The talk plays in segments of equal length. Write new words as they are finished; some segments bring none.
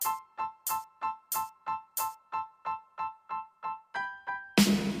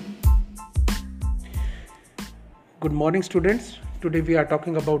Good morning, students. Today we are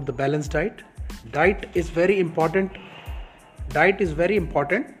talking about the balanced diet. Diet is very important. Diet is very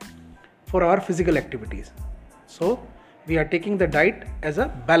important for our physical activities. So we are taking the diet as a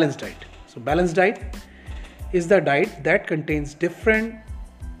balanced diet. So balanced diet is the diet that contains differing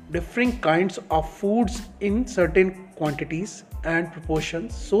kinds of foods in certain quantities and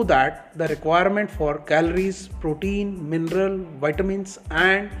proportions so that the requirement for calories, protein, mineral, vitamins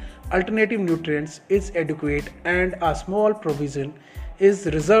and alternative nutrients is adequate and a small provision is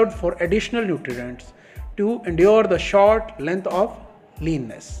reserved for additional nutrients to endure the short length of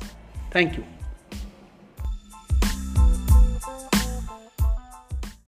leanness. Thank you.